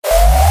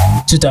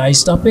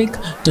Today's topic,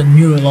 the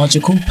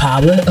neurological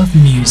power of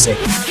music,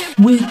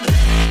 with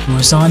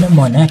Rosanna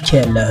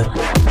Monachello.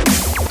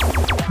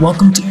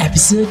 Welcome to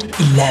episode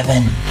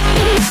 11.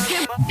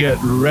 Get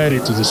ready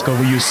to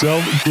discover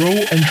yourself,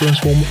 grow, and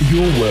transform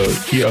your world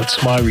here at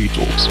Smile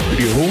Talks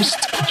with your host,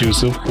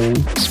 Joseph Paul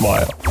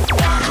Smile.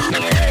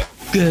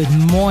 Good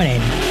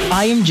morning.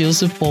 I am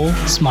Joseph Paul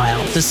Smile,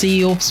 the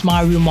CEO of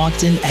Smile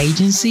Marketing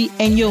Agency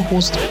and your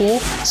host for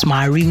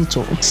Smile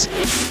Talks.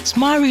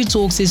 Smile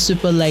Talks is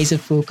super laser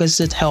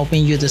focused at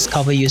helping you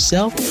discover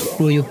yourself,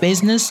 grow your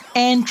business,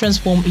 and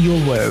transform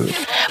your world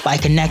by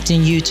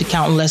connecting you to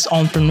countless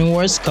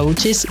entrepreneurs,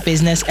 coaches,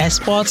 business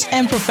experts,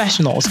 and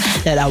professionals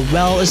that are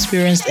well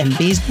experienced in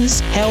business,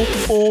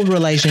 health, or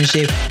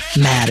relationship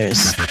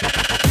matters.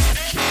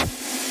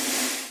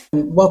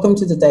 Welcome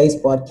to today's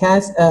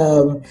podcast.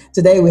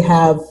 Today we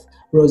have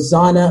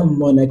Rosanna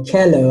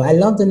Monachello. I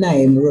love the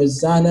name,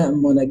 Rosanna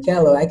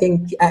Monachello. I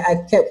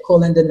kept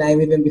calling the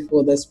name even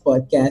before this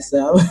podcast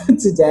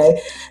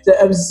today. So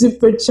I'm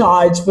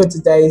supercharged for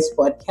today's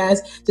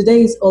podcast.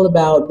 Today is all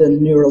about the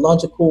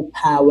neurological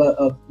power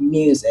of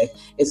music.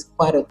 It's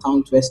quite a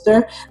tongue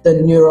twister. The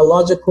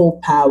neurological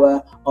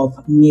power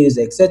of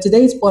music. So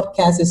today's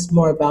podcast is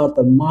more about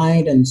the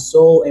mind and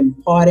soul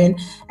imparting,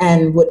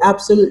 and would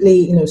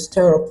absolutely,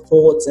 stir up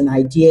thoughts and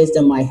ideas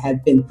that might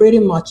have been pretty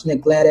much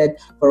neglected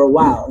for a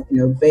while,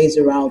 based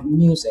around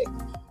music.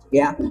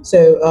 Yeah.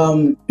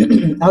 So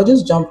I'll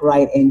just jump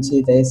right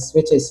into this,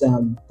 which is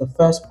the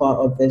first part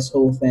of this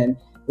whole thing.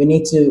 We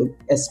need to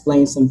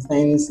explain some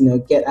things,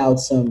 get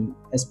out some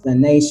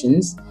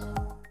explanations.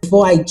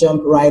 Before I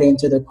jump right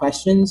into the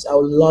questions, I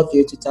would love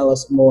you to tell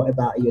us more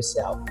about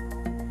yourself.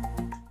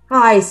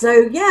 Hi,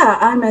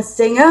 I'm a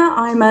singer.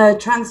 I'm a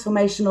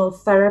transformational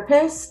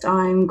therapist.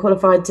 I'm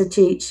qualified to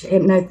teach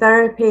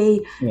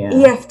hypnotherapy,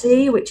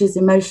 EFT, which is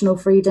emotional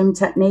freedom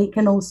technique,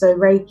 and also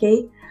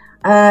Reiki.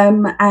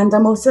 And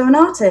I'm also an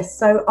artist.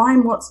 So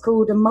I'm what's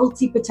called a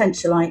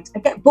multi-potentialite. I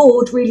get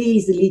bored really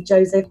easily,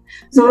 Joseph.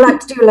 So I like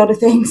to do a lot of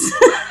things.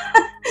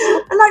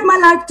 I like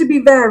my life to be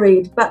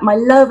varied, but my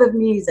love of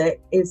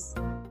music is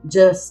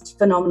just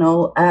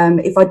phenomenal.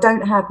 If I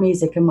don't have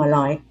music in my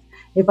life,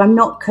 if I'm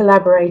not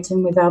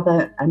collaborating with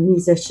other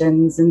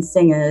musicians and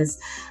singers,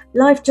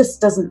 life just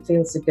doesn't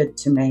feel so good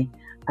to me.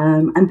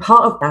 And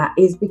part of that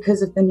is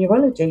because of the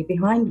neurology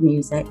behind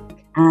music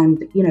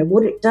and,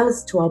 what it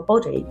does to our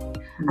body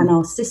and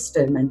our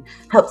system, and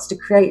helps to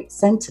create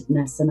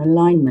centeredness and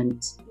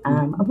alignment.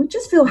 And we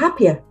just feel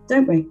happier,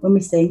 don't we, when we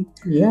sing?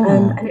 Yeah.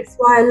 And it's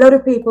why a lot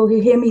of people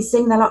who hear me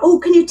sing, they're like, oh,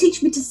 can you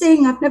teach me to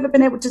sing? I've never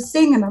been able to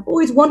sing and I've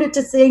always wanted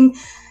to sing.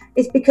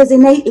 It's because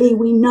innately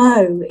we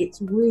know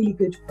it's really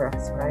good for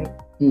us, right?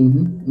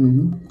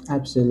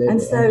 Absolutely.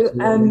 And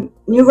so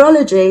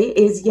neurology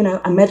is,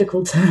 a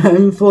medical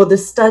term for the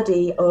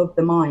study of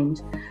the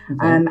mind,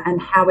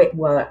 and how it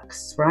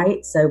works,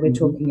 right? So we're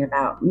talking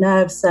about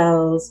nerve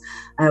cells,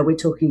 we're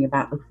talking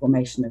about the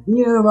formation of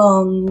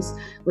neurons,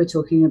 we're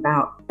talking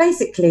about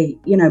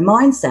basically,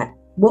 mindset,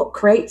 what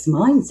creates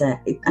mindset.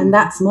 And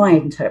that's my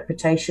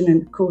interpretation.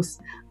 And of course,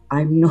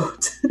 I'm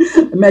not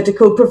a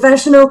medical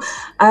professional,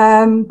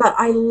 but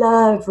I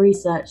love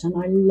research and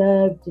I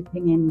love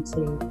dipping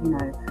into,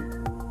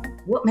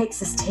 what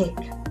makes us tick.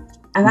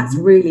 And that's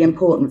really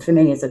important for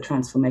me as a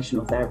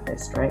transformational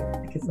therapist,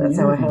 right? Because that's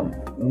how I help.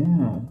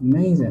 Yeah,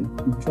 amazing.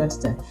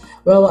 Interesting.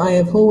 Well, I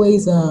have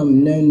always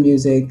known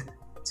music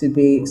to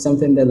be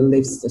something that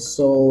lifts the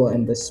soul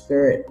and the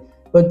spirit.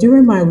 But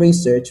during my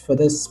research for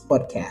this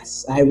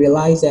podcast, I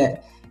realized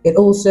that it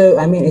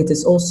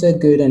is also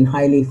good and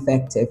highly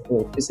effective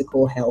for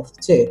physical health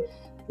too.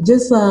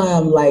 Just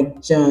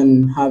like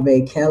John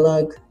Harvey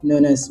Kellogg,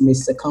 known as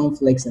Mr.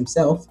 Cornflakes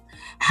himself,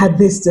 had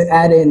this to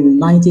add in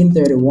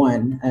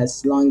 1931,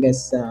 as long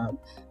as,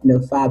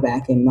 far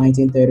back in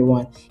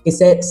 1931. He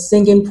said,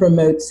 singing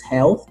promotes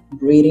health,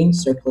 breathing,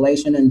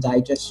 circulation, and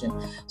digestion.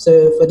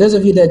 So for those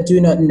of you that do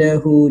not know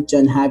who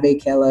John Harvey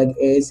Kellogg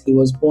is, he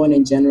was born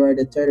in January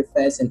the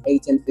 31st in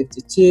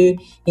 1852.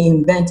 He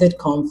invented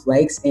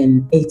cornflakes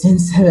in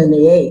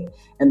 1878.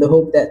 And the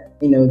hope that,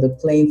 the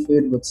plain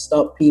food would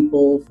stop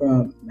people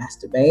from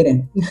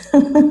masturbating.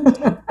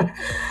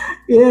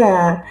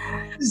 Yeah.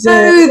 So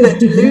the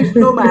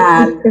delusional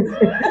man.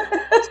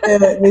 So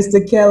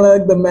Mr.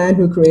 Kellogg, the man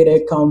who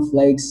created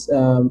cornflakes,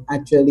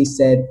 actually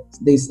said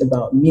this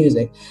about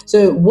music.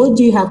 So what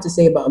do you have to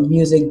say about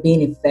music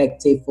being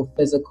effective for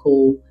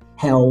physical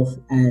health,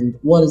 and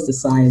what is the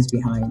science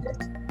behind it?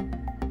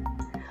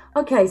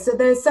 Okay, so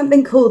there's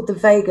something called the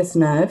vagus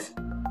nerve.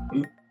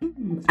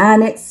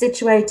 And it's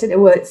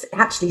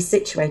actually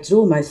situated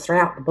almost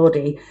throughout the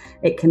body.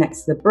 It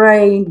connects the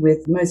brain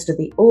with most of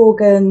the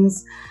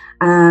organs.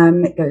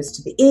 It goes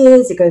to the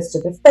ears, it goes to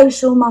the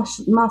facial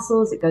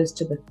muscles, it goes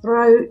to the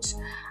throat.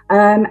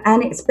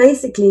 And it's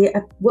basically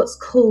what's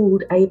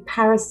called a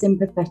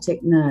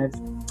parasympathetic nerve.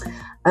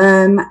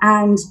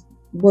 And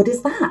what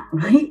is that,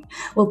 right?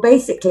 Well,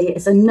 basically,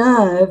 it's a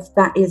nerve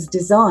that is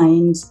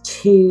designed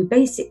to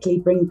basically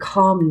bring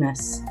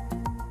calmness.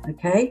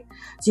 Okay,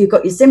 So you've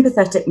got your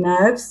sympathetic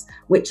nerves,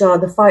 which are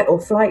the fight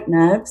or flight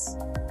nerves.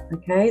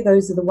 Okay,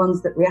 those are the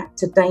ones that react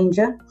to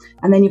danger.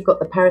 And then you've got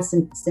the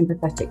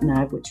parasympathetic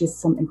nerve, which is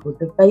something called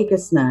the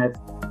vagus nerve.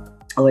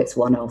 Oh, it's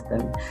one of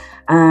them.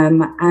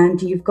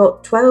 And you've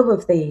got 12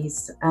 of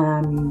these,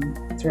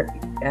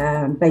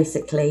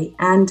 basically.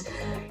 And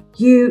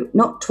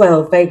not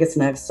 12 vagus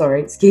nerves,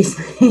 sorry, excuse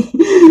me.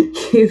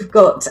 You've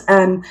got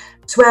 4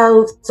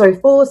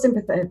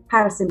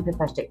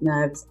 parasympathetic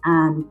nerves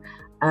and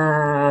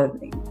I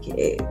think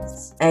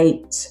it's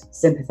 8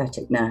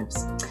 sympathetic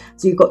nerves.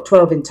 So you've got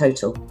 12 in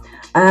total.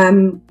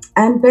 And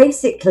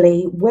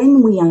basically,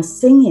 when we are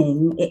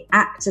singing, it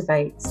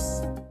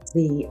activates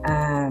the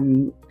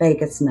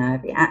vagus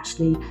nerve. It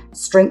actually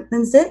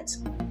strengthens it.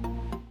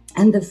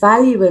 And the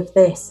value of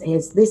this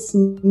is this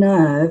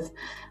nerve,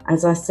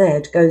 as I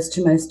said, goes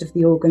to most of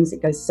the organs.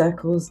 It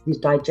circles the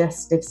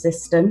digestive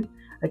system.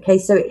 Okay,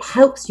 so it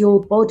helps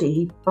your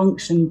body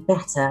function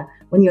better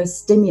when you're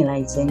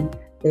stimulating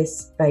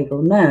this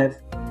vagal nerve.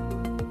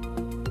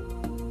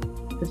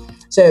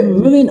 So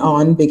moving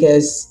on,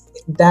 because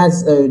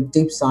that's a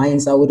deep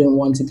science I wouldn't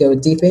want to go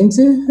deep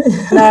into.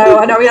 No,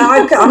 I know.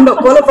 I'm not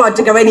qualified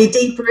to go any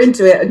deeper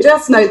into it. I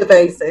just know the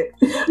basics.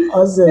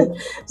 Awesome.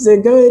 So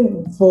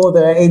going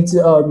further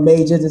into a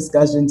major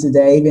discussion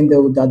today, even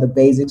though we got the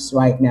basics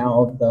right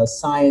now of the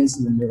science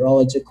and the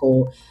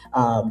neurological,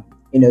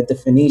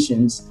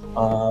 definitions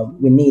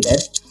we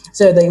needed.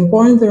 So the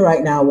important thing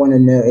right now I want to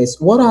know is,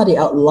 what are the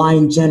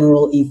outlying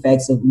general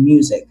effects of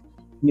music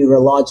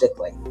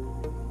neurologically?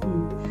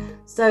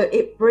 So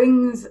it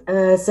brings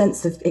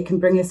it can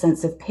bring a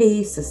sense of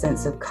peace, a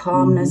sense of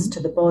calmness to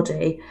the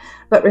body.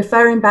 But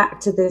referring back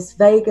to this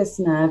vagus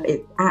nerve,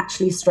 it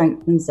actually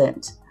strengthens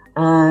it,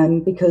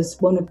 because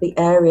one of the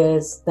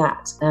areas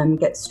that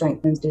gets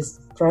strengthened is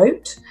the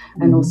throat.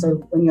 And also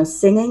when you're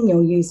singing,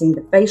 you're using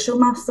the facial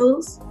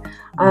muscles,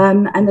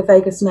 and the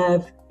vagus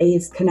nerve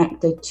is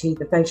connected to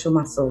the facial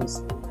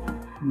muscles.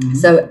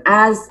 So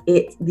as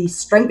the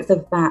strength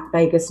of that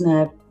vagus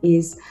nerve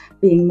is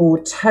being more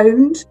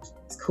toned,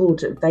 it's called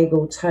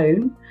vagal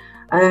tone,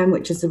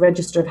 which is the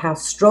register of how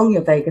strong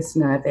your vagus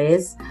nerve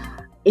is.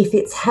 If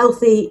it's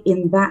healthy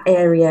in that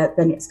area,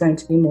 then it's going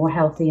to be more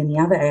healthy in the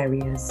other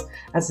areas.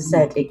 As I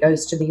said, it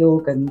goes to the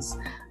organs,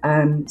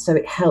 so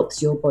it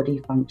helps your body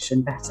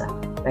function better,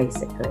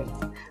 basically.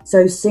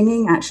 So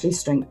singing actually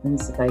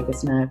strengthens the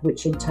vagus nerve,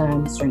 which in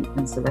turn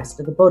strengthens the rest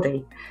of the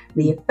body.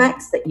 The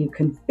effects that you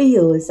can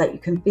feel is that you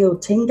can feel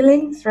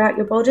tingling throughout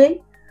your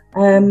body,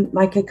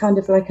 like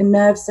a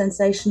nerve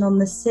sensation on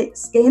the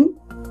skin.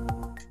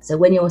 So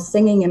when you're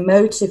singing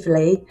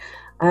emotively,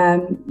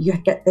 you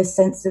get this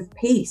sense of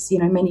peace.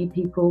 Many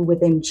people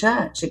within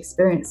church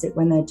experience it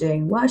when they're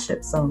doing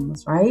worship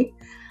songs, right?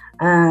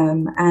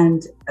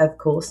 And of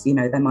course,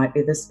 there might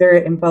be the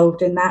spirit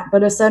involved in that,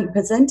 but a certain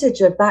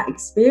percentage of that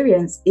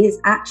experience is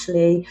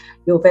actually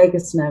your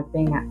vagus nerve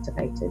being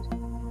activated.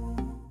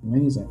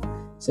 Amazing.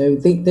 So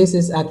this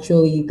is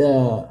actually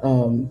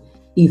the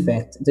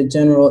effect, the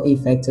general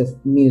effect of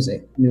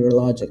music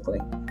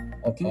neurologically.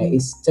 Okay,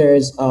 it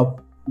stirs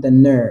up the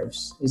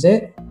nerves, is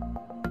it?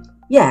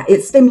 Yeah,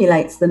 it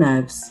stimulates the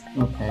nerves.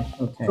 Okay.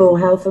 For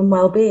health and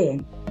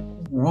well-being.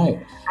 Right.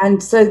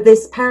 And so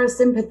this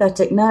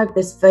parasympathetic nerve,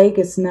 this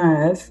vagus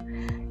nerve,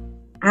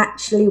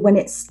 actually, when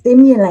it's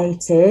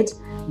stimulated,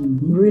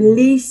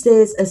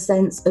 releases a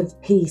sense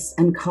of peace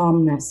and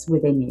calmness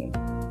within you.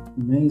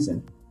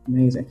 Amazing.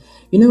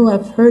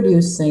 I've heard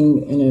you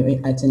sing,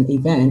 at an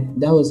event.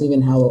 That was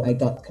even how I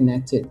got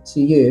connected to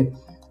you.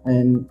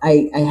 And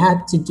I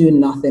had to do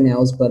nothing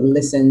else but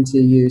listen to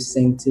you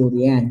sing till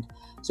the end.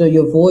 So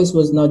your voice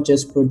was not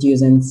just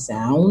producing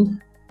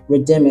sound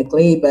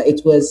rhythmically, but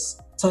it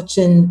was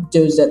touching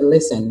those that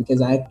listen,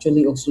 because I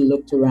actually also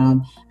looked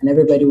around and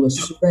everybody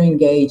was super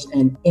engaged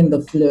and in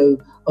the flow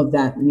of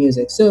that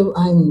music. So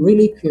I'm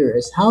really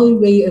curious, how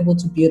were you able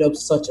to build up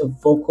such a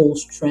vocal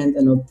strength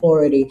and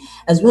authority,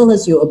 as well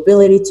as your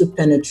ability to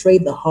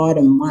penetrate the heart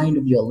and mind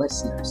of your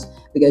listeners?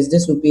 Because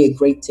this would be a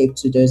great tip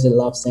to those that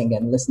love singing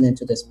and listening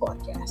to this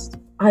podcast.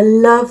 I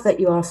love that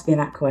you asked me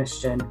that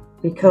question,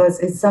 because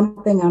it's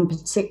something I'm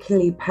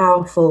particularly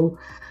passionate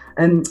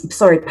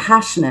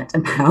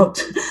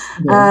about.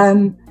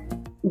 Yes.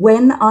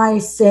 When I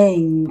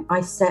sing,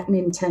 I set an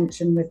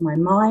intention with my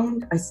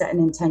mind, I set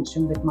an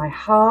intention with my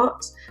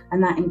heart,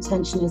 and that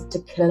intention is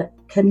to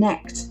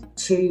connect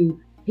to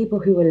people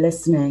who are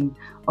listening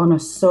on a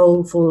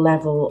soulful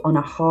level, on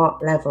a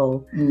heart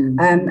level,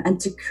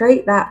 and to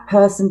create that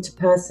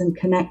person-to-person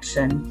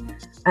connection.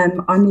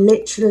 I'm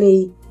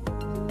literally,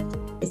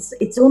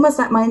 it's almost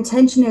like my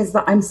intention is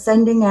that I'm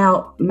sending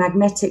out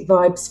magnetic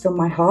vibes from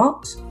my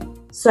heart.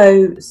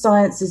 So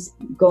science has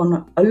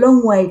gone a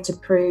long way to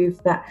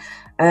prove that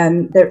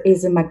there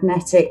is a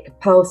magnetic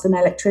pulse and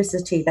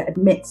electricity that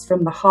emits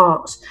from the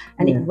heart,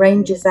 and it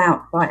ranges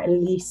out by at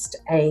least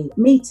a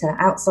meter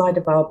outside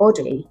of our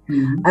body.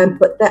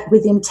 But that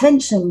with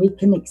intention, we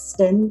can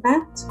extend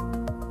that.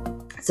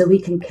 So we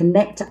can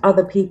connect to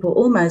other people,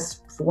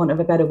 almost, for want of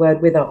a better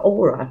word, with our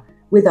aura,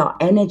 with our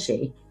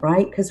energy,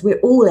 right? Because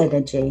we're all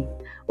energy.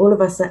 All of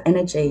us are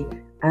energy.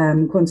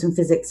 Quantum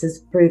physics has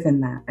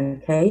proven that,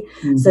 okay?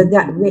 Mm-hmm. So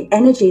that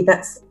energy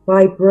that's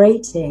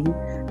vibrating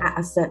at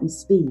a certain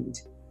speed,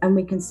 and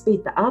we can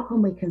speed that up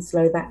and we can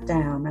slow that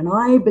down. And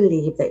I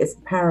believe that it's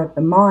the power of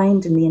the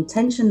mind and the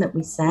intention that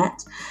we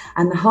set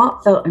and the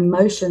heartfelt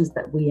emotions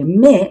that we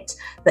emit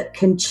that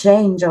can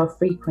change our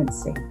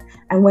frequency.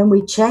 And when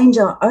we change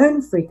our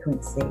own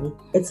frequency,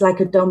 it's like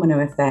a domino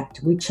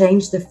effect. We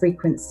change the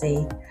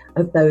frequency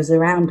of those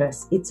around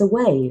us. It's a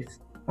wave,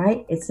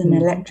 right? It's an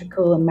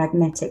electrical and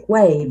magnetic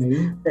wave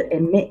that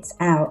emits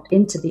out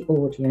into the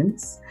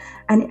audience,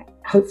 and it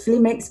hopefully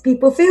makes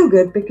people feel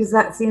good, because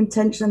that's the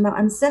intention that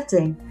I'm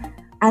setting.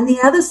 And the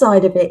other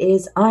side of it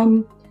is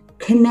I'm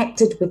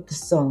connected with the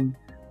song.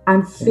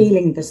 I'm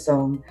feeling the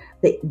song.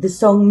 The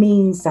song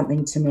means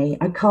something to me.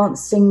 I can't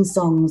sing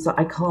songs that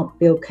I can't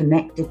feel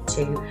connected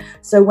to.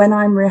 So when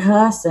I'm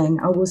rehearsing,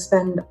 I will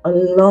spend a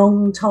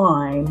long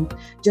time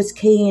just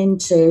keying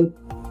into,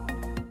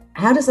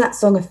 how does that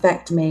song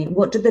affect me?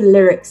 What do the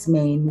lyrics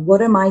mean?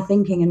 What am I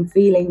thinking and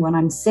feeling when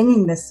I'm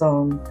singing this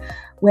song?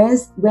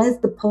 Where's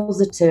the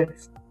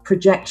positive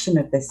projection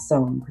of this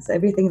song? Because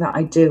everything that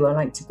I do, I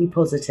like to be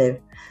positive.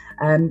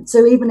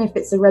 So even if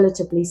it's a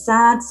relatively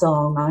sad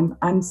song,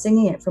 I'm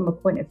singing it from a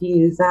point of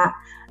view that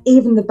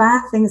even the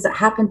bad things that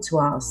happen to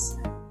us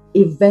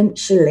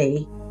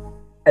eventually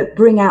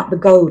bring out the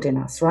gold in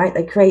us, right?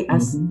 They create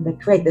us, they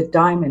create the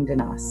diamond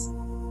in us.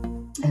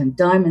 And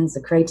diamonds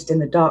are created in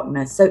the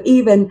darkness. So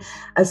even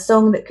a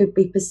song that could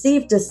be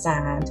perceived as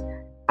sad,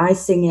 I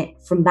sing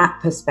it from that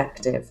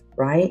perspective,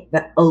 right?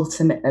 That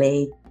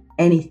ultimately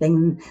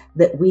anything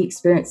that we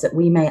experience that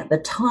we may at the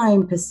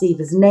time perceive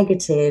as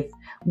negative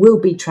will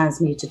be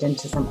transmuted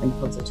into something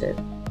positive.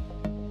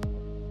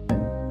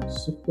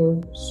 Super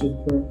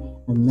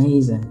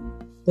amazing.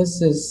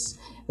 This is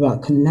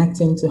about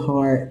connecting to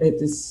heart.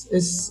 It's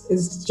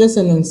just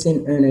an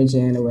unseen energy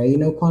in a way. You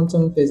know,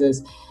 quantum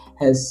physics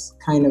has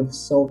kind of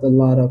solved a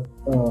lot of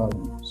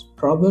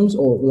problems,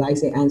 or like I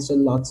say, answered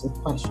lots of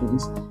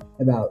questions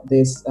about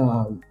this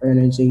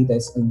energy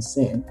that's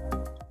unseen.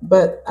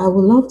 But I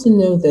would love to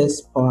know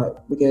this part,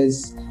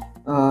 because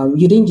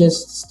you didn't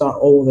just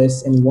start all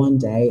this in one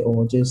day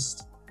or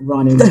just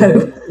run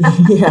into it.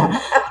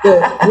 Yeah.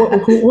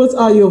 What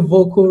are your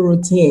vocal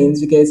routines?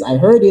 Because I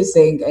heard you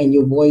sing and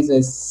your voice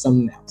is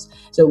something else.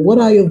 So what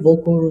are your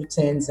vocal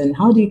routines, and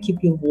how do you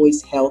keep your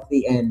voice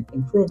healthy and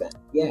improving?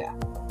 Yeah.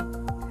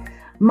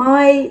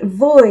 My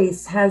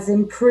voice has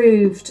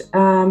improved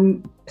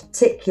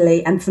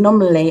particularly and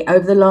phenomenally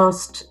over the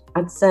last,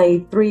 I'd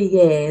say, 3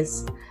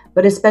 years,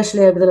 but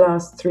especially over the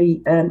last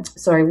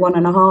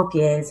 1.5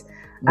 years.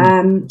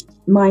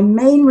 My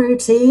main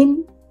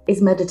routine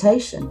is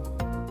meditation.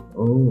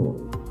 Oh.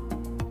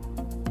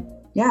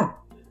 Yeah,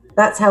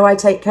 that's how I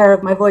take care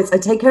of my voice. I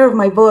take care of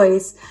my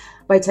voice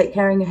by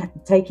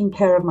taking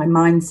care of my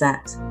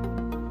mindset,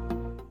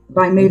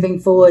 by moving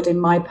forward in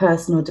my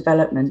personal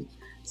development.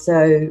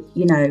 So,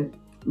 you know,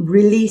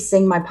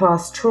 releasing my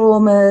past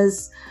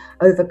traumas,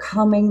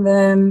 overcoming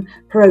them,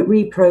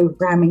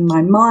 reprogramming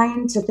my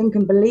mind to think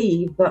and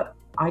believe that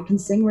I can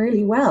sing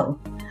really well.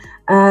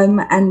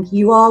 And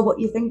you are what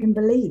you think and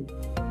believe.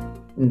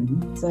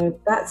 So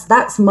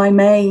that's my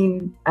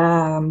main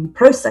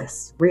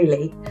process,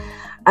 really.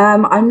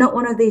 I'm not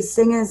one of these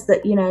singers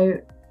that, you know,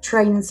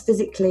 trains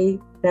physically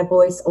their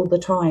voice all the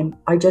time.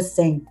 I just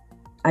sing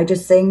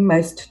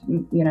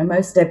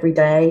most every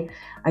day.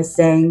 I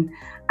sing,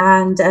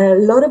 and a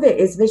lot of it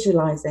is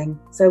visualizing.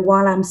 So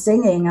while I'm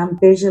singing, I'm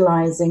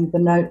visualizing the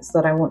notes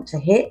that I want to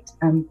hit.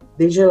 I'm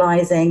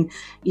visualizing,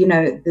 you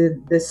know,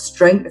 the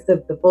strength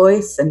of the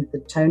voice and the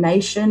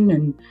tonation,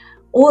 and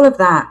all of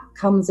that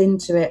comes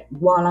into it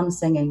while I'm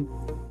singing.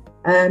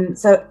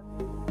 So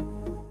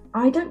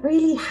I don't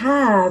really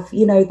have,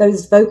 you know,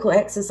 those vocal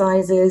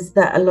exercises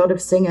that a lot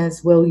of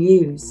singers will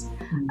use.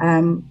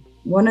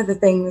 One of the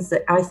things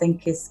that I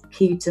think is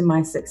key to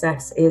my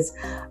success is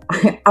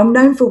I'm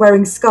known for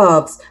wearing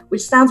scarves,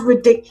 which sounds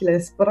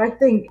ridiculous, but I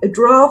think a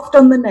draft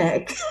on the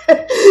neck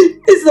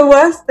is the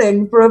worst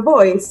thing for a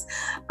voice.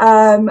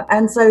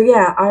 And so,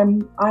 yeah,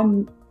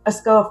 I'm a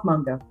scarf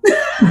monger.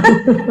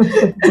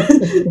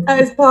 That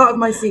is part of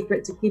my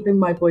secret to keeping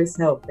my voice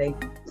healthy.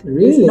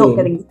 Really? It's not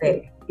getting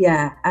sick.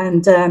 Yeah.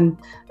 And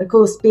of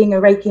course, being a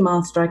Reiki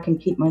master, I can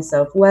keep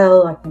myself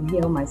well. I can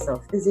heal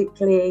myself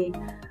physically.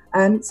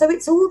 So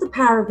it's all the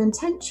power of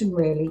intention,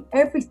 really.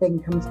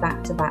 Everything comes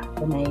back to that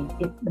for me.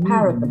 It's the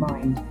power of the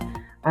mind.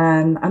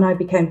 And I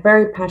became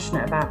very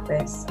passionate about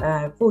this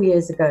 4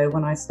 years ago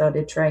when I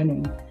started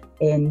training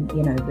in,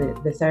 you know,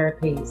 the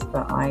therapies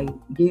that I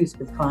use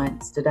with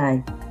clients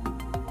today.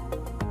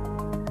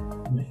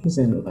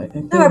 Amazing.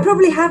 No, I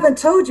probably haven't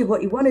told you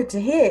what you wanted to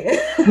hear.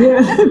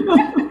 Yeah.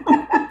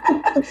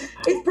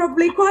 It's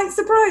probably quite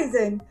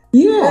surprising.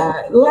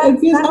 Yeah, like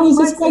I was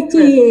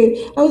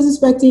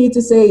expecting you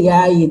to say,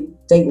 yeah, you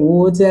take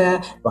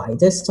water by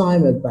this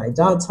time, but by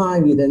that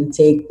time you didn't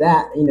take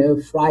that, you know,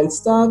 fried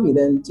stuff, you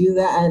didn't do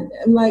that. And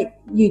I'm like,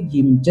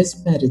 you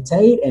just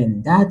meditate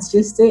and that's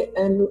just it.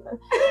 And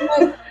I'm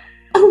like,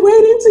 I'm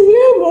waiting to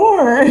hear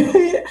more.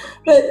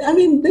 But I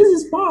mean, this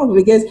is powerful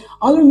because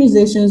other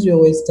musicians will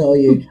always tell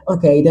you,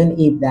 okay, don't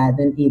eat that,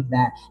 don't eat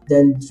that,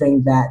 don't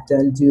drink that,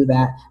 don't do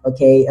that.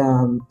 Okay,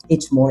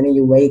 each morning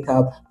you wake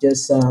up,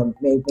 just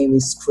maybe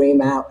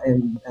scream out.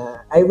 And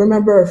I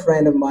remember a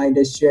friend of mine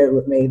just shared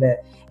with me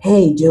that,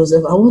 hey,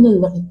 Joseph, I want to,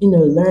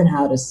 learn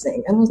how to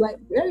sing. And I was like,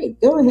 great,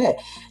 go ahead.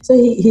 So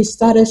he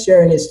started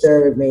sharing his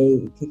story with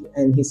me,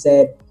 and he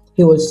said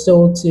he was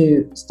told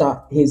to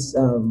start his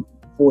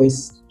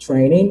voice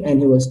training, and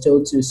he was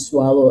told to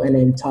swallow an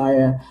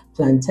entire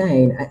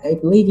plantain. I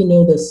believe you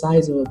know the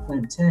size of a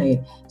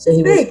plantain. So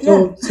he was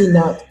told to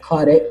not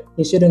cut it.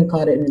 He shouldn't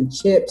cut it in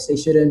chips. He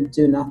shouldn't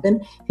do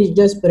nothing. He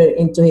just put it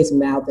into his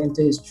mouth,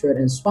 into his throat,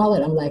 and swallow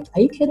it. I'm like,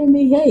 are you kidding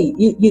me? Hey,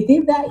 you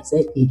did that? He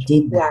said he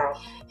did that.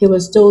 Wow. He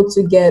was told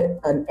to get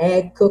an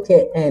egg, cook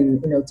it,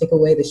 and take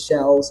away the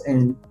shells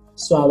and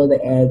swallow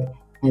the egg,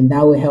 and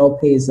that will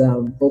help his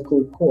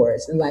vocal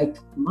cords. And like,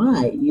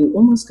 you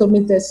almost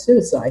committed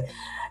suicide.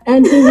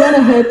 And he went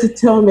ahead to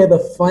tell me the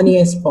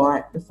funniest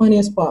part. The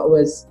funniest part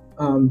was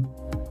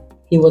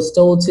he was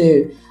told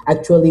to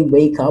actually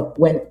wake up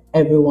when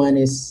everyone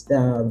is,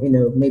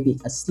 maybe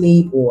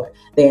asleep, or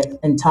the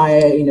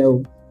entire,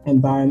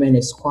 environment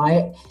is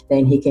quiet.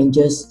 Then he can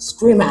just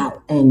scream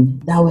out,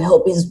 and that will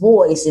help his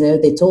voice.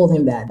 They told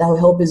him that will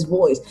help his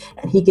voice,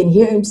 and he can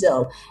hear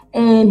himself.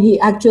 And he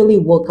actually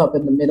woke up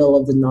in the middle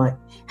of the night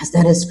and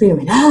started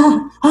screaming,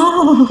 And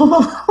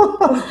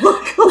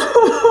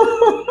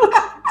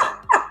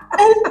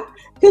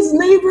his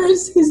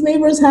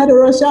neighbors had to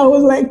rush out.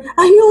 Was like,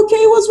 are you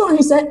okay? What's wrong?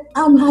 He said,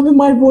 I'm having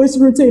my voice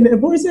routine, a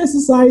voice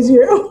exercise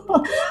here.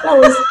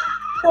 that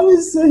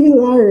was so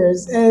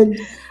hilarious. And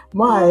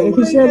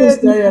he shared his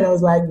story, and I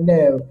was like,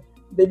 no,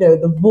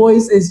 the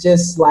voice is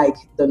just like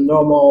the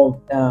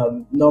normal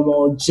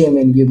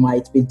gymming you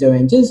might be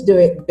doing. Just do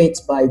it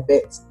bit by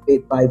bit,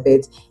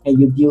 and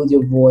you build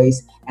your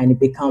voice, and it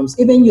becomes,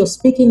 even your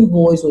speaking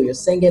voice or your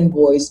singing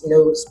voice,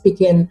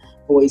 speaking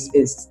voice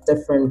is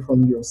different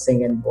from your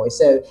singing voice.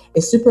 So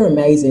it's super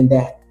amazing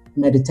that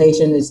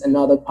meditation is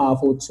another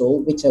powerful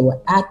tool, which I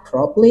will add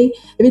properly,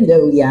 even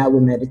though, we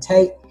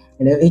meditate,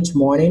 each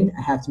morning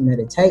I have to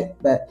meditate,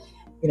 but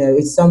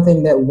it's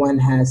something that one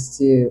has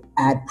to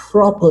add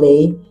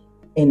properly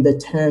in the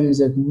terms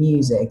of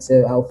music.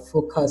 So I'll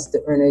focus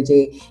the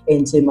energy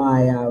into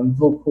my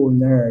vocal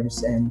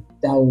nerves, and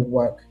that will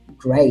work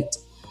great.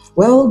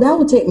 Well, that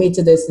will take me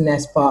to this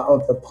next part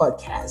of the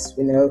podcast,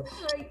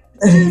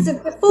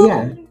 Joseph, before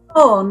we move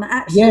on,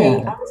 actually,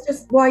 I was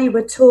just, while you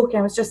were talking,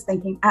 I was just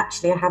thinking,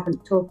 actually, I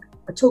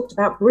talked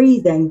about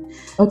breathing.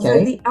 Okay.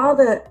 So the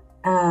other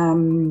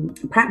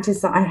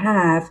practice that I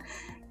have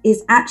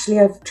is actually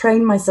I've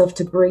trained myself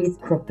to breathe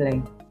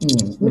properly,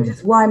 which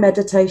is why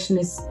meditation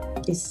is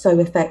so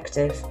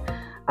effective.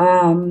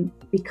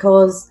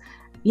 Because,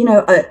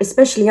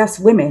 especially us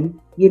women,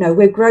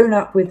 we're grown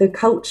up with the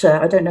culture.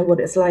 I don't know what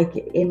it's like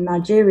in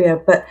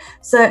Nigeria, but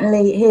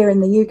certainly here in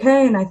the UK,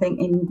 and I think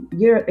in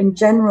Europe in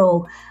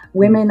general,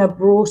 women are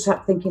brought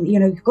up thinking,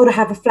 you've got to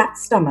have a flat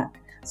stomach.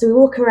 So we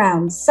walk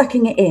around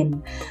sucking it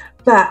in.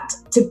 But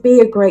to be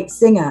a great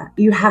singer,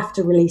 you have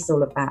to release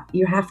all of that.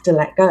 You have to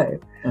let go.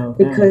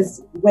 Okay.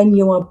 Because when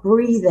you are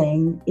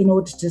breathing, in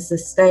order to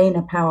sustain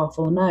a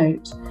powerful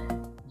note,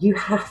 you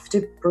have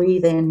to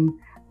breathe in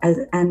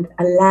and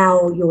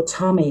allow your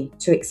tummy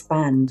to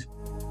expand.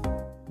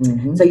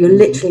 Mm-hmm. So you're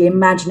literally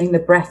imagining the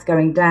breath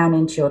going down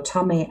into your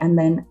tummy, and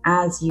then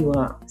as you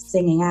are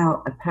singing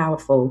out a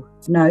powerful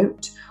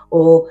note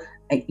or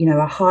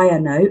a higher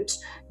note,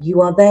 you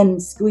are then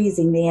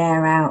squeezing the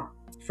air out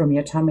from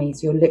your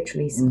tummies. You're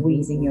literally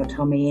squeezing your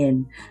tummy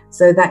in.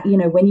 So that,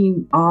 when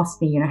you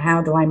ask me,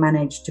 how do I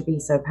manage to be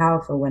so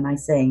powerful when I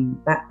sing,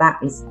 that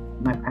is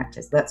my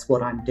practice. That's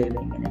what I'm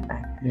doing, in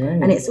effect.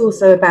 Right. And it's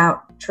also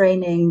about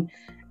training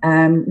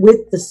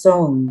with the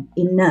song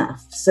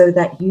enough so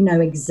that you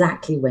know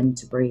exactly when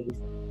to breathe,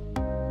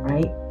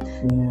 right?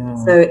 Yeah.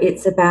 So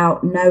it's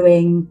about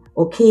knowing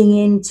or keying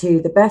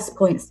into the best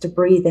points to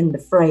breathe in the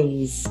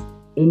phrase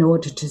in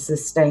order to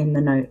sustain the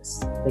notes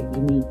that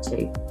you need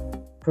to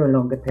for a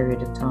longer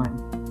period of time.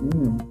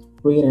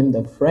 Breathe in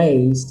the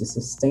phrase to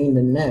sustain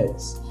the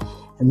notes.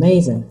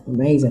 Amazing.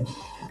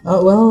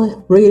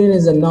 Well, breathing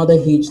is another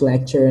huge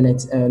lecture in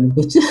its own,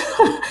 which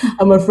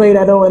I'm afraid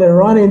I don't want to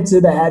run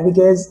into that,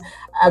 because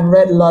I've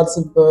read lots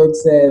of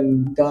books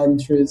and gone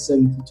through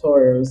some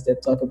tutorials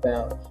that talk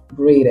about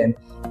breathing.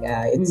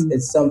 Yeah,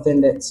 it's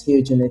something that's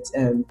huge in its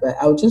own. But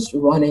I'll just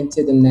run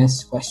into the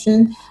next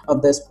question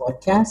of this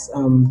podcast,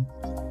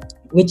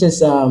 which is,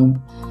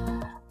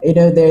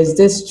 there's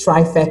this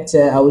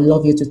trifecta I would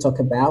love you to talk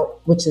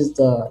about, which is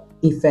the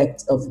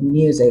effect of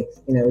music.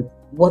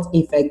 What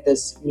effect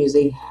does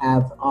music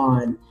have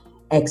on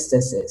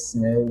ecstasies?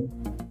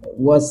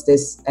 What's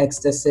this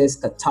ecstasies,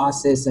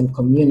 catharsis, and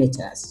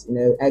communitas?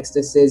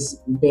 Ecstasies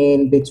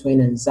being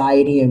between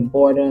anxiety and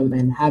boredom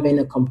and having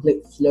a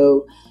complete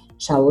flow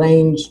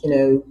challenge.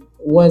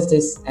 What's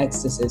this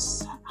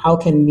ecstasies? How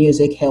can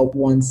music help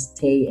one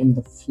stay in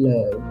the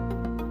flow?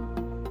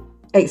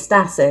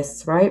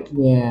 Ecstasis, right?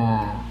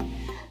 Yeah.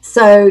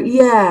 So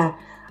yeah,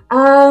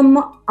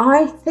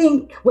 I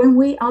think when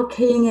we are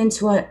keying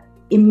into an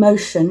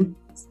emotional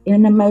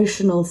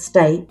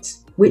state,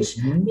 which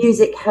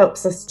music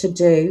helps us to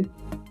do,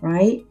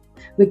 right?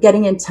 We're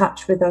getting in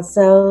touch with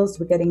ourselves.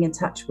 We're getting in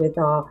touch with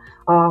our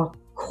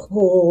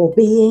core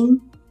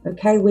being.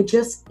 Okay, we're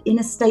just in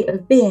a state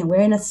of being.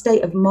 We're in a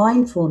state of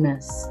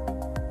mindfulness.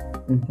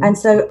 And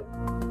so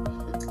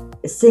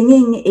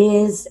singing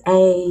is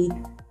a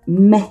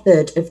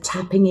method of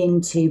tapping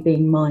into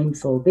being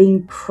mindful,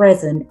 being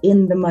present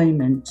in the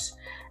moment.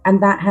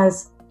 And that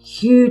has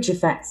huge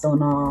effects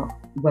on our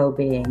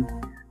well-being.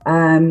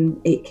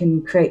 It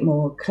can create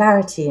more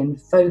clarity and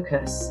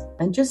focus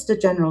and just a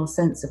general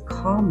sense of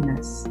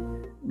calmness,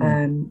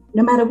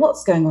 no matter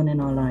what's going on in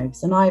our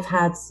lives. And I've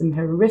had some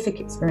horrific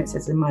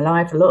experiences in my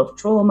life, a lot of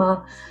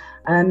trauma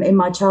in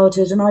my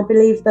childhood. And I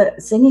believe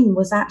that singing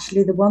was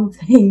actually the one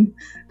thing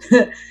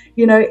that,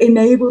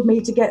 enabled me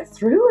to get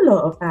through a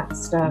lot of that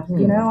stuff.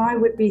 I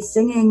would be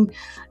singing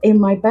in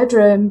my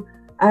bedroom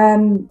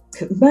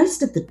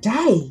most of the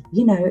day,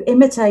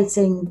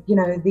 imitating,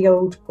 the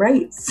old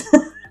greats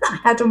I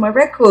had on my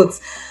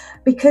records,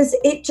 because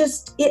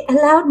it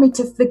allowed me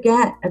to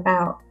forget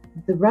about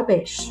the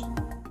rubbish.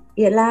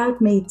 It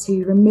allowed me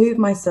to remove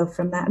myself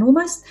from that, and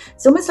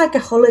it's almost like a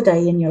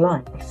holiday in your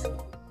life.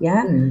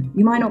 Yeah,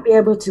 you might not be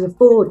able to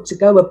afford to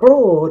go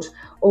abroad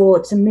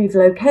or to move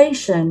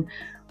location,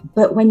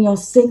 but when you're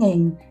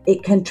singing,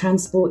 it can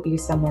transport you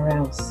somewhere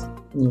else.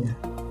 Yeah.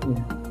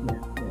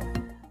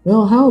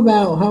 Well, how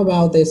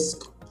about this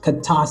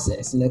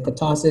catharsis?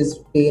 Catharsis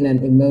being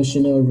an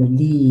emotional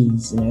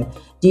release.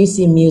 Do you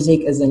see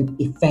music as an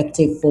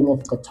effective form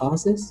of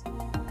catharsis?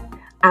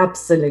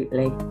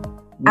 Absolutely.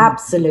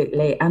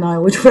 Absolutely. And I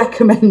would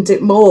recommend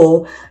it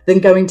more than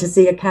going to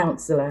see a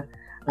counselor.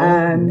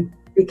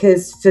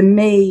 Because for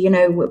me,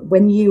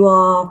 when you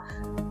are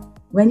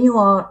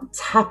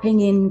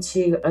tapping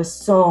into a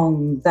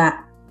song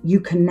that you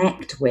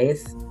connect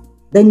with,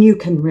 then you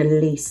can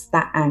release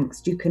that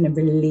angst, you can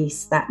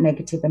release that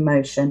negative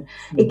emotion.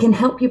 It can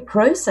help you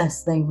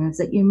process things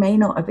that you may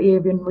not have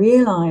even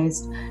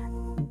realized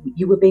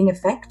you were being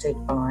affected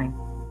by.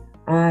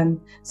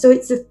 So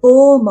it's a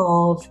form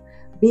of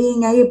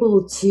being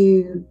able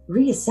to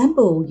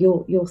reassemble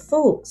your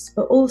thoughts,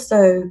 but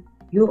also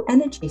your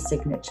energy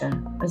signature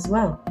as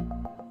well.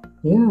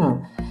 Yeah.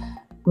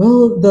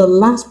 Well, the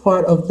last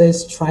part of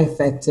this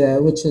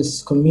trifecta, which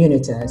is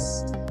Communitas,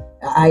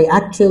 I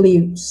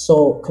actually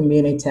saw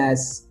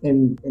Communitas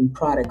in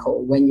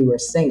Protocol when you were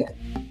singing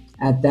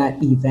at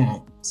that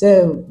event.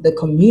 So the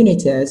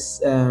Communitas,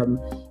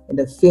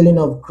 the feeling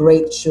of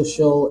great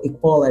social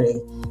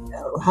equality,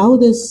 how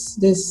this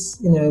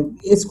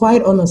it's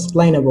quite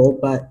unexplainable,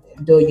 but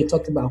though you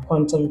talked about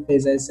quantum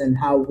physics and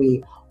how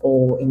we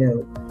all,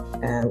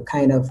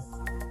 kind of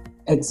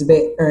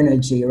exhibit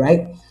energy,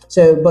 right?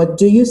 So, but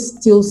do you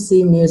still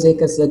see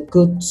music as a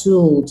good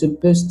tool to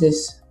boost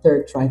this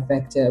third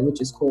trifecta,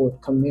 which is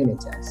called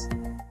Communitas?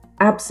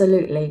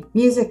 Absolutely.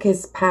 Music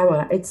is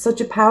power. It's such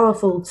a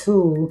powerful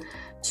tool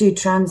to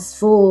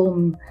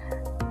transform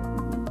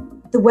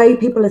the way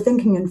people are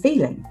thinking and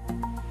feeling.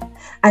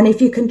 And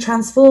if you can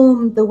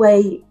transform the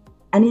way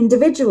an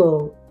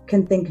individual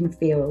can think and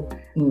feel,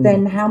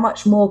 then how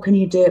much more can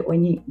you do it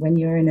when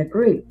you're in a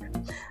group?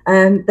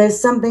 There's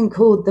something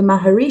called the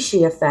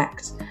Maharishi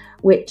effect,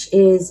 which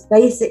is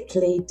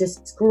basically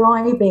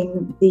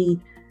describing the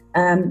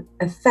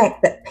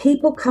effect that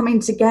people coming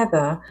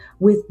together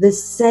with the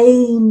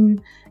same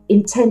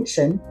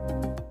intention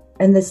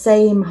and the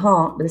same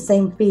heart, the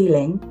same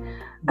feeling,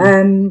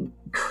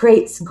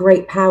 creates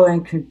great power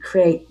and can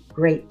create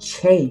great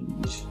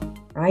change,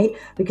 right?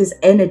 Because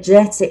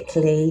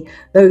energetically,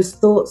 those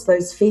thoughts,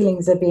 those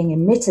feelings are being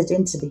emitted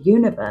into the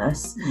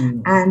universe.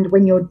 And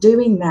when you're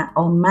doing that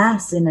en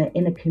masse in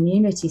a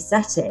community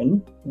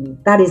setting,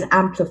 that is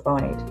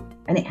amplified,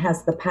 and it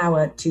has the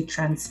power to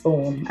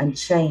transform and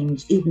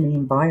change even the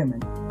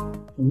environment.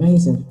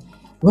 Amazing.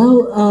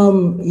 Well,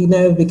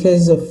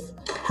 because of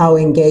how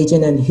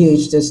engaging and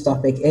huge this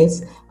topic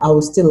is, I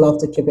would still love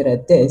to keep it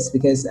at this,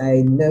 because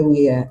I know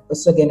we are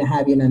also going to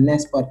have you in our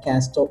next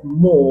podcast talk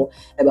more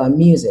about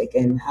music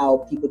and how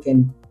people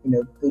can,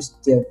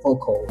 boost their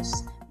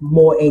vocals,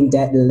 more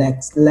in-depth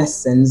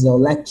lessons or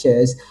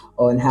lectures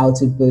on how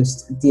to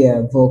boost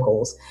their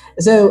vocals.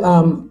 So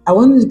I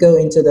wanted to go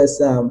into this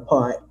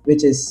part,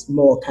 which is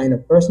more kind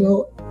of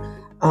personal.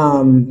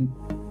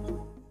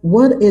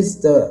 What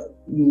is the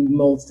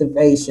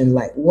motivation?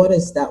 Like, what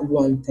is that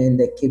one thing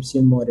that keeps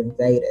you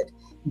motivated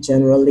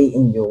generally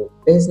in your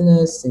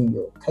business, in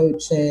your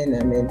coaching,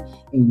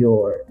 in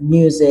your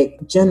music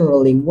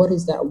generally? What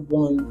is that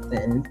one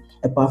thing,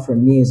 apart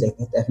from music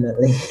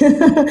definitely,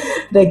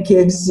 that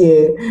keeps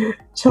you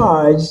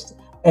charged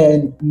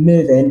and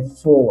moving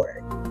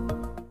forward?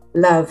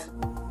 Love.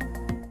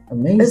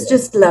 Amazing. It's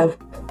just love.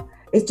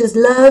 It's just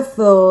love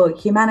for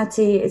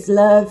humanity. It's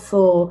love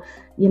for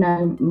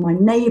my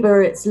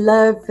neighbor. It's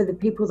love for the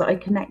people that I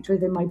connect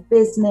with in my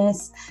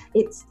business.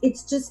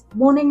 It's just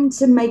wanting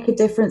to make a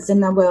difference in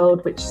the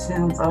world, which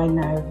sounds, I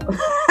know,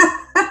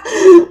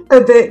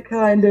 a bit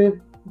kind of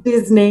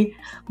Disney,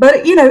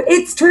 but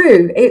it's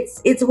true.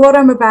 It's what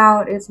I'm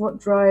about. It's what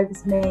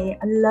drives me.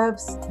 I love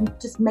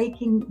just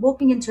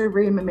walking into a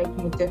room and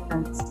making a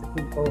difference to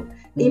people,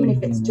 even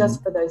if it's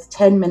just for those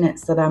 10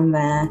 minutes that I'm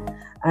there.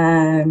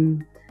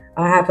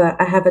 I have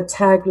a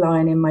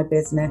tagline in my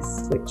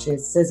business, which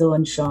is sizzle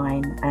and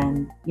shine,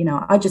 and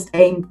I just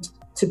aim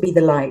to be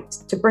the light,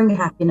 to bring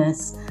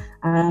happiness,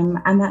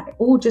 and that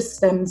all just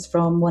stems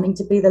from wanting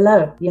to be the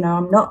love.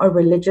 I'm not a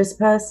religious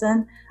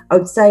person. I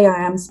would say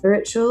I am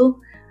spiritual,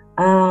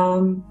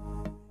 and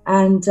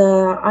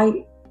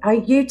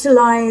I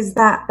utilize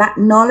that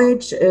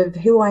knowledge of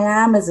who I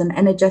am as an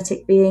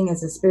energetic being,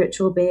 as a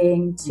spiritual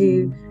being,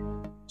 to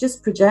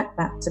just project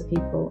that to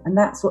people. And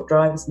that's what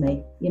drives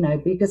me,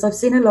 because I've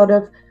seen a lot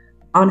of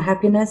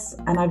unhappiness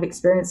and I've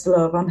experienced a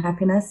lot of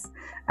unhappiness,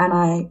 and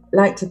I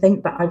like to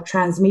think that I've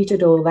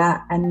transmuted all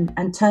that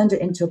and turned it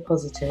into a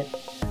positive.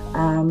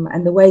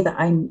 And the way that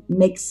I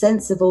make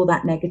sense of all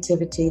that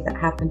negativity that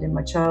happened in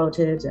my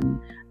childhood and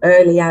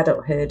early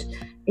adulthood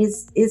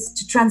is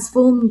to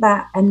transform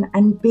that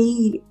and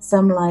be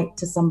some light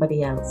to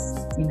somebody else.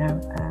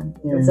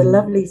 There's a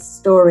lovely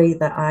story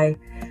that I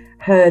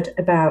heard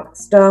about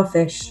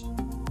starfish.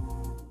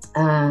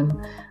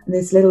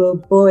 This little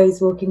boy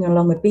is walking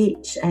along a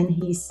beach and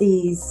he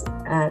sees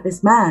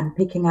this man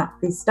picking up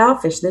these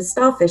starfish. There's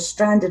starfish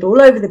stranded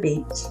all over the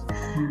beach.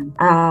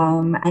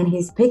 And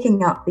he's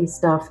picking up these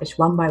starfish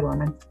one by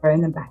one and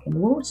throwing them back in the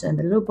water. And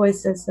the little boy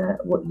says,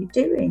 what are you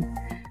doing?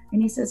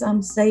 And he says,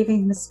 I'm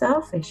saving the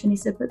starfish. And he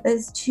said, but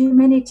there's too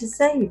many to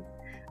save.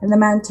 And the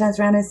man turns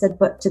around and said,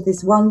 but to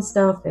this one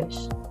starfish,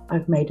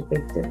 I've made a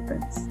big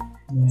difference.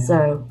 Yeah.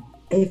 So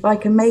if I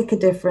can make a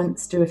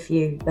difference to a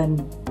few,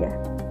 then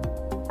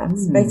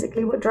that's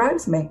basically what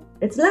drives me.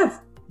 It's love.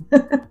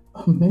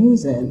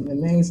 Amazing.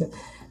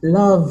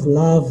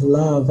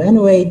 Love.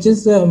 Anyway,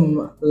 just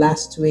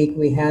last week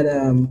we had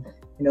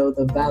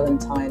the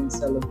Valentine's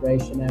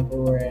celebration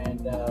everywhere,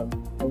 and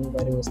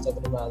everybody was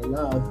talking about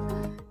love.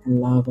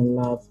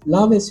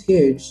 Love is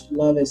huge.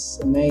 Love is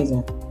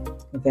amazing,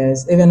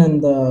 because even in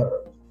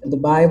the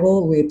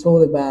Bible, we're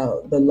told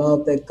about the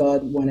love that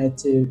God wanted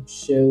to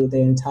show the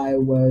entire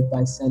world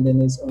by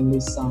sending His only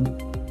Son.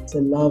 So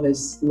love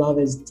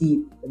is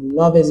deep.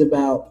 Love is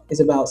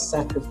about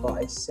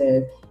sacrifice.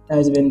 So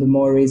that's been the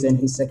more reason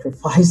He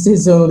sacrificed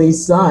His only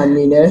Son.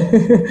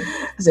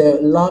 So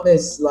love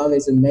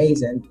is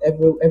amazing.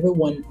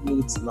 Everyone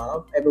needs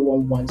love.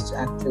 Everyone wants to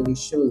actually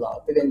show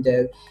love, even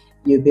though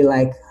you'd be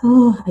like,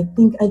 I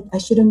think I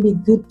shouldn't be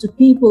good to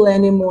people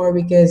anymore,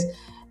 because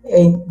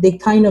they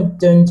kind of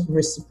don't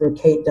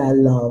reciprocate that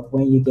love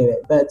when you give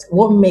it. But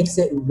what makes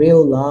it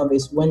real love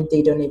is when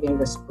they don't even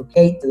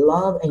reciprocate the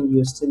love and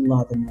you're still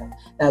loving them.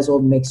 That's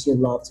what makes your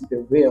love to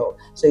be real.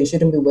 So you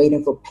shouldn't be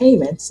waiting for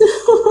payments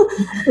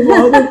from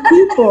other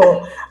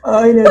people.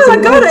 I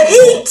gotta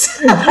eat.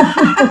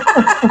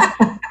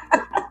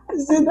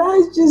 So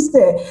that's just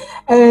it.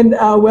 And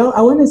I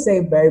want to say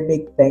a very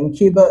big thank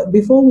you. But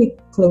before we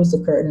close the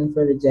curtain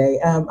for the day,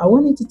 I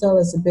wanted to tell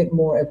us a bit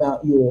more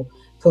about your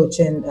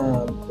coaching,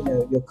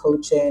 your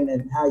coaching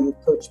and how you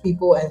coach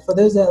people. And for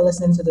those that are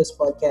listening to this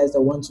podcast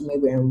that want to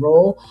maybe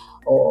enroll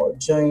or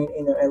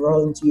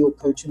enroll into your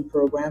coaching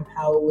program,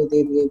 how will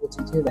they be able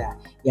to do that?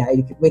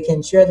 We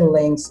can share the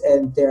links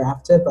and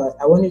thereafter, but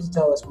I wanted to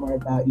tell us more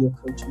about your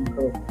coaching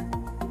program.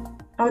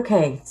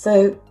 Okay,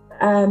 so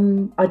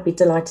I'd be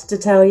delighted to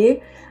tell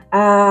you.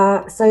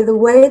 So the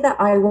way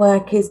that I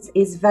work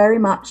is very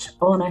much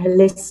on a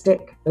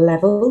holistic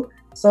level.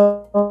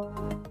 So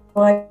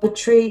I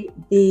treat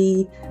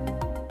the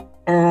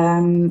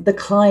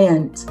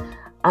client,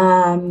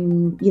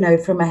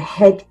 from a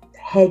head,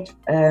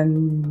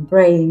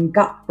 brain,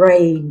 gut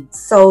brain,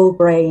 soul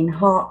brain,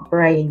 heart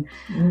brain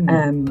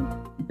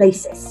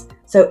basis.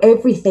 So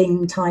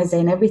everything ties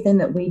in. Everything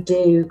that we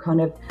do kind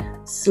of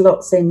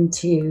slots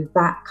into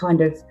that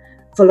kind of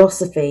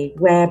philosophy,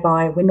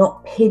 whereby we're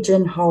not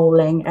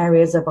pigeonholing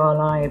areas of our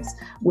lives.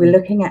 We're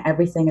looking at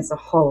everything as a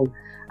whole.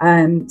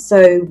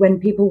 So when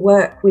people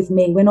work with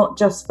me, we're not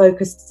just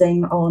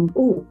focusing on,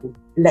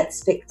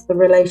 let's fix the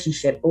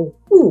relationship, or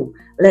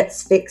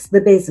let's fix the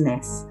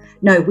business.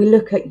 No, we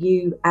look at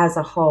you as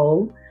a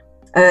whole.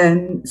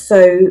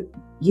 So,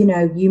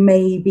 you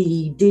may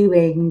be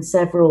doing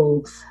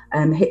several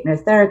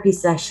hypnotherapy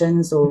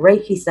sessions or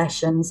Reiki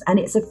sessions, and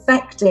it's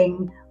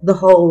affecting the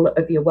whole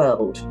of your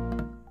world.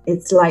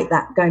 It's like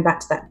that, going back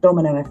to that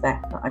domino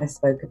effect that I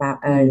spoke about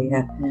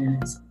earlier.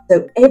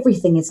 So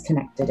everything is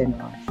connected in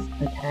life,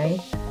 okay?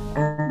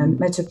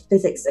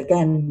 Metaphysics,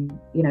 again,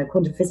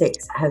 quantum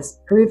physics has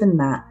proven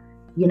that,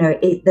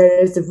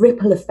 there's a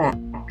ripple effect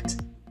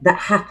that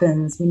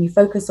happens when you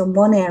focus on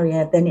one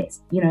area, then it's,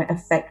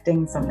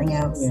 affecting something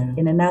else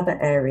in another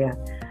area.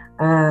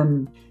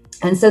 And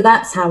so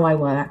that's how I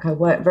work. I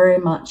work very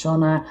much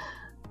on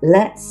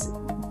let's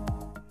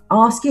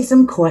ask you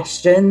some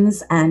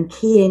questions and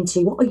key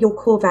into what are your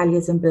core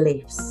values and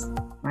beliefs,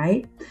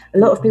 right? A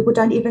lot of people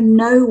don't even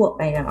know what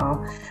they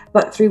are,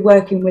 but through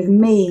working with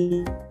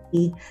me,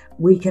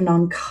 we can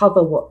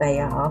uncover what they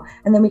are,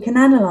 and then we can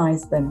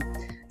analyze them.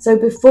 So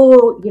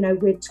before,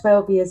 we're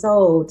 12 years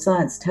old,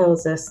 science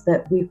tells us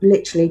that we've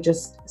literally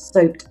just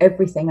soaked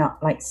everything up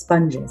like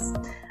sponges.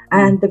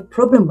 And the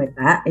problem with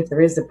that, if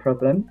there is a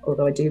problem,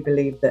 although I do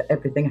believe that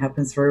everything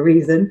happens for a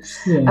reason,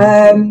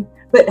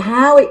 but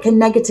how it can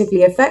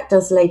negatively affect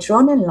us later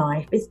on in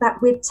life is that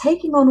we're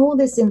taking on all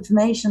this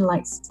information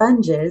like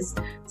sponges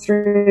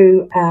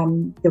through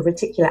the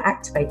reticular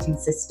activating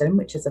system,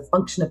 which is a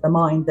function of the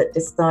mind that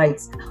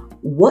decides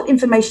what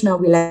information are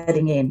we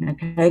letting in,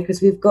 okay?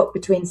 Because we've got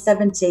between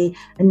 70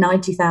 and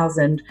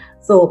 90,000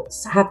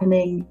 thoughts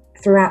happening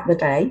throughout the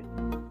day.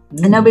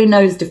 And nobody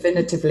knows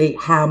definitively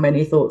how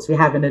many thoughts we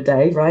have in a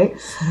day, right?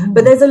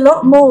 But there's a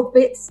lot more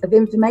bits of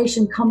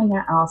information coming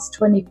at us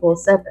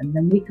 24/7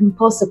 than we can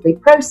possibly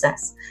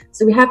process.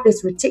 So we have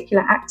this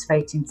reticular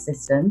activating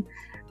system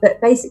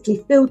that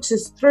basically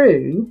filters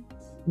through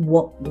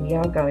what we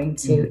are going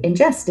to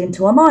ingest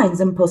into our minds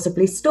and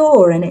possibly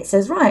store. And it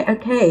says, right,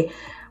 okay,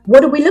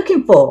 what are we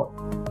looking for?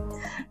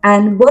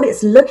 And what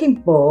it's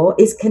looking for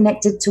is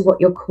connected to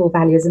what your core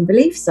values and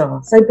beliefs are.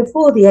 So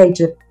before the age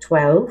of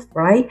 12,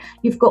 right,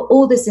 you've got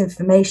all this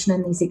information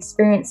and these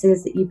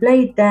experiences that you've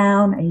laid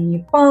down and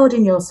you've filed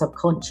in your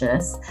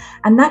subconscious.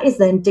 And that is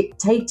then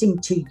dictating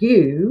to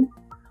you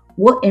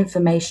what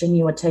information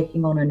you are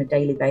taking on a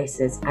daily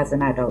basis as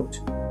an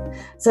adult.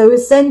 So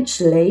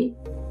essentially,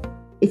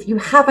 if you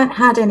haven't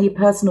had any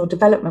personal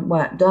development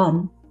work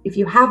done, if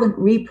you haven't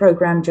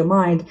reprogrammed your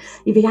mind,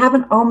 if you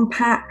haven't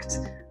unpacked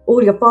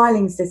all your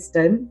filing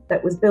system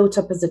that was built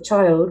up as a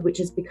child, which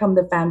has become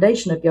the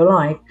foundation of your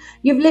life,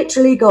 you've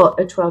literally got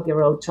a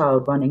 12-year-old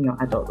child running your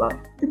adult life.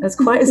 That's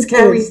quite a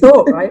scary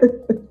thought, right?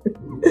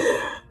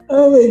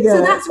 Oh my God.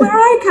 So that's where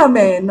I come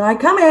in. I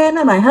come in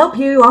and I help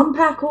you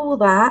unpack all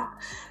that.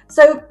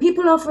 So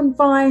people often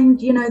find,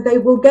 they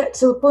will get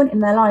to a point in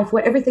their life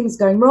where everything's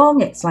going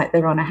wrong. It's like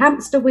they're on a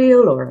hamster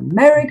wheel or a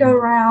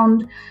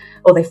merry-go-round,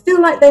 or they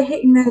feel like they're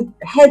hitting their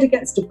head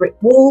against a brick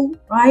wall,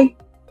 right?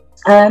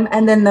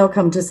 And then they'll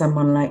come to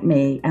someone like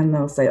me and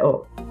they'll say,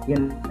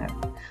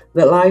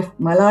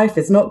 my life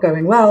is not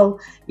going well.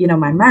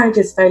 My marriage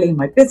is failing,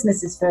 my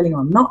business is failing,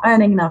 I'm not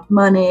earning enough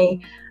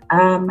money.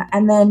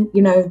 And then,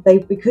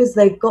 because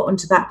they've gotten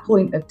to that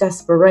point of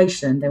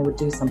desperation, they will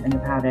do something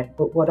about it.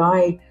 But what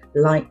I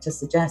like to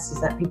suggest is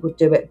that people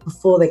do it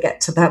before they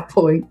get to that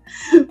point,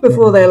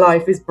 before their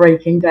life is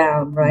breaking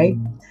down, right?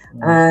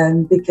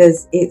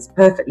 Because it's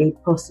perfectly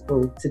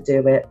possible to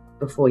do it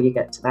before you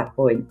get to that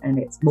point, and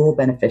it's more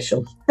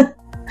beneficial.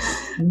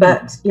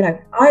 But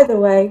either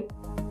way,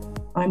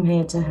 I'm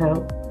here to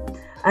help.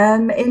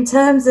 In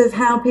terms of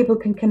how people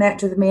can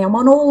connect with me, I'm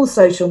on all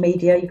social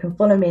media. You can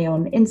follow me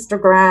on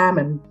Instagram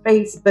and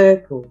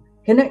Facebook, or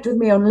connect with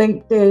me on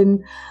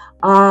LinkedIn.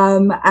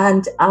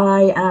 And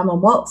I am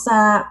on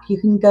WhatsApp. You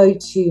can go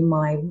to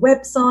my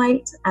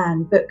website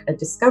and book a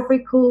discovery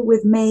call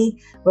with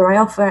me, where I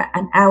offer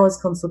an hour's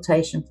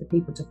consultation for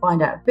people to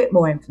find out a bit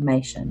more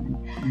information.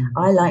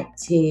 I like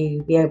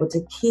to be able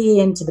to key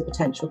into the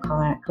potential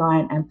client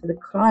and for the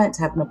client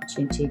to have an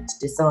opportunity to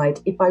decide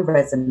if I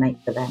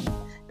resonate for them,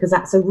 because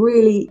that's a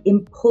really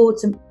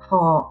important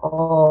part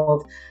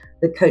of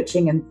the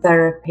coaching and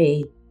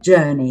therapy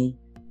journey,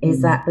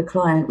 is that the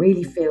client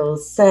really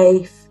feels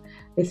safe.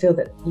 They feel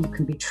that you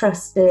can be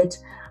trusted,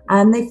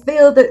 and they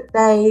feel that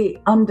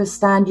they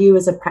understand you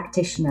as a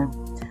practitioner.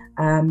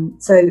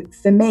 So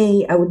for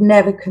me, I would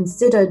never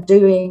consider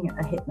doing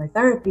a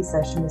hypnotherapy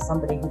session with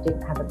somebody who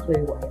didn't have a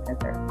clue what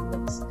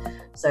hypnotherapy was.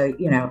 So,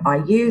 I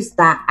use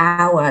that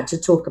hour to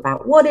talk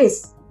about what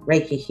is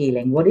Reiki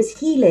healing, what is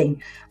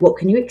healing, what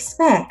can you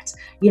expect,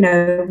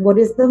 what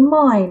is the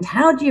mind,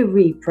 how do you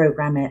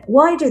reprogram it,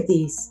 why do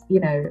these,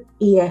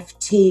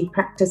 EFT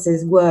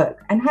practices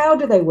work, and how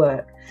do they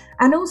work?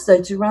 And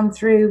also to run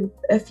through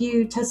a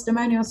few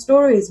testimonial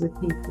stories with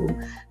people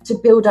to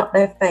build up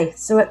their faith.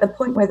 So at the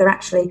point where they're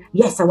actually,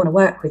 yes, I want to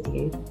work with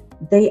you,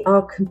 they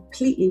are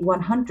completely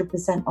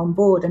 100% on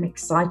board and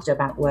excited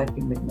about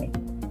working with me.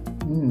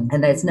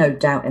 And there's no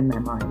doubt in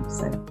their mind.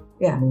 So,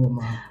 yeah.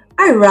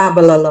 I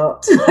ramble a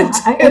lot.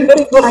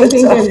 I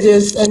think I'm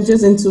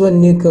just into a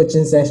new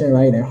coaching session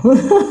right now.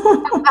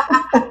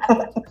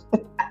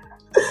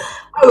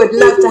 I would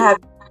love to have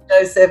you,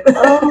 Joseph.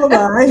 Oh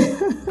my.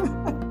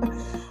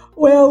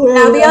 Well,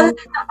 now the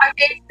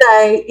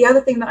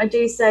other thing that I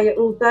do say,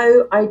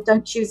 although I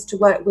don't choose to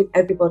work with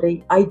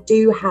everybody, I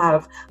do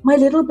have my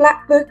little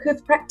black book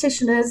of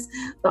practitioners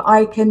that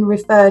I can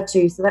refer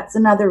to. So that's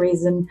another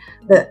reason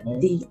that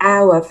the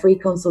hour free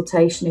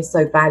consultation is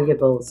so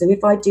valuable. So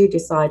if I do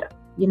decide,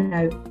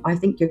 I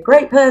think you're a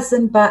great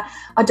person, but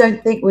I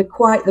don't think we're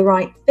quite the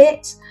right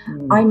fit,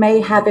 I may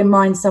have in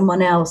mind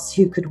someone else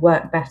who could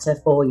work better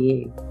for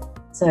you.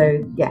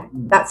 So yeah,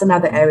 that's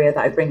another area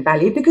that I bring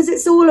value, because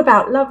it's all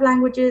about love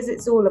languages.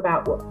 It's all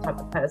about what type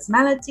of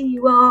personality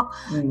you are,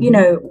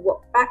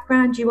 what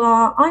background you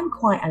are. I'm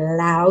quite a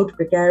loud,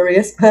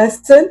 gregarious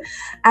person,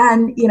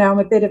 and I'm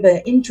a bit of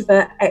an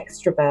introvert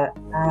extrovert.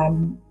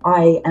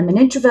 I am an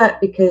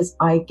introvert because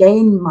I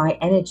gain my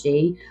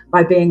energy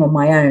by being on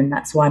my own.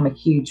 That's why I'm a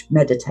huge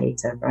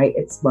meditator, right?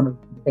 It's one of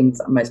the things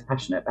that I'm most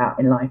passionate about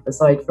in life,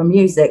 aside from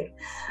music.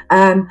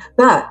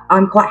 But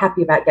I'm quite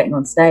happy about getting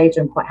on stage.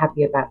 I'm quite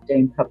happy about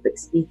doing public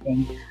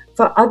speaking.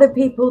 For other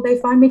people, they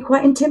find me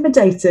quite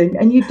intimidating,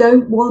 and you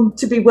don't want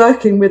to be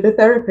working with a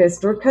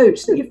therapist or a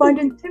coach that you find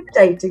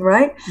intimidating,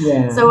 right?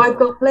 Yeah. So I've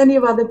got plenty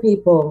of other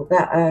people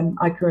that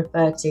I can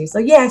refer to. So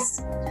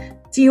yes,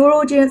 to your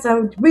audience, I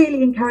would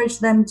really encourage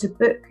them to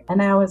book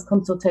an hour's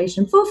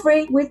consultation for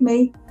free with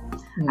me.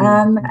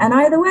 And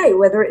either way,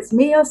 whether it's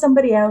me or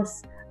somebody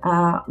else,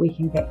 we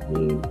can get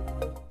you,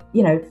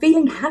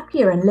 feeling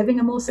happier and living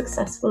a more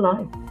successful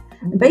life.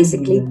 And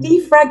basically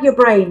defrag your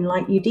brain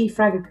like you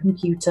defrag a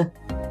computer.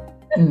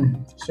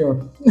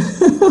 Sure.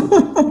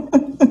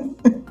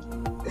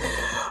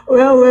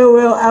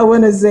 Well, I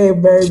want to say a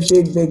very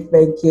big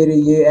thank you to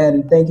you,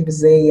 and thank you for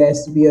saying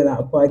yes to be on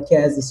our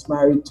podcast, The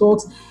Smiley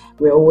Talks.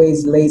 We're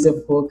always laser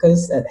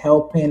focused at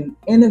helping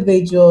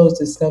individuals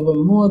discover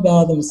more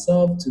about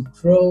themselves, to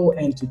grow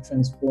and to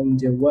transform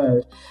their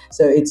world.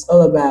 So it's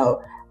all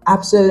about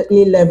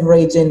absolutely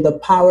leveraging the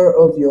power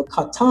of your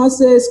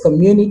catharsis,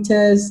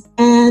 communities,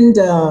 and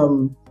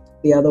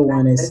the other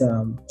one is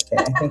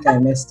I think I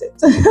missed it.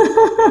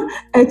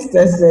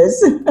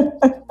 Ecstasies.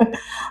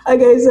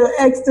 Okay, so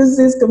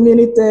ecstasies,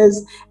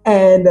 communities,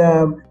 and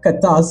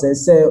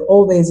catharsis. So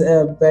always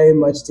very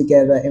much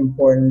together,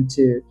 important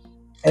to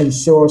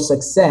ensure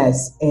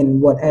success in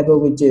whatever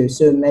we do.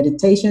 So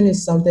meditation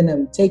is something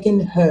I'm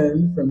taking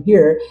home from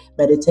here.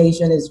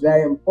 Meditation is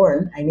very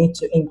important. I need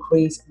to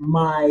increase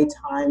my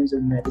times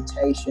of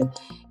meditation.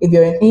 If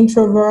you're an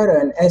introvert or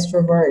an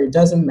extrovert, it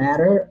doesn't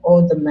matter.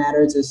 All that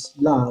matters is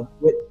love,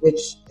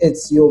 which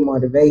it's your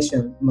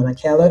motivation, Mona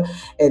Keller.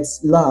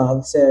 It's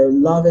love. So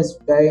love is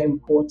very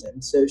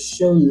important. So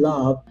show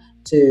love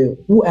to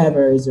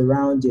whoever is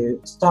around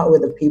you. Start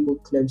with the people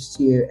close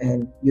to you,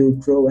 and you'll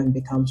grow and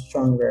become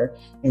stronger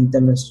in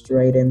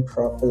demonstrating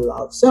proper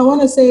love. So I want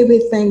to say a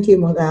big thank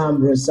you,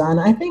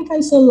 Rosanna. I think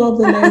I still love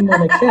the name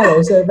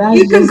Monticello. So that's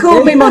you can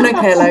call me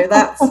Monticello.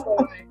 That's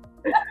fine.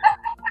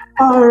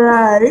 All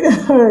right.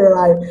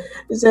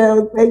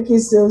 So thank you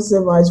so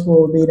much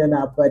for being on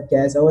our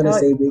podcast. I want to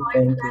say a big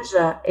thank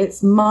you.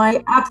 It's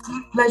my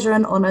absolute pleasure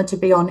and honor to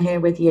be on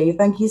here with you.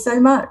 Thank you so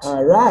much.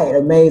 All right,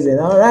 amazing.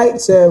 All right,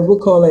 so we'll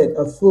call it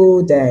a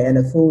full day and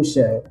a full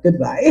show.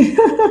 Goodbye.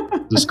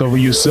 Discover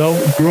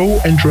yourself, grow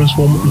and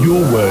transform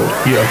your world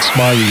here at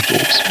Smiley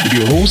Talks with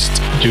your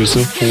host,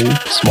 Joseph Paul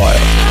Smile.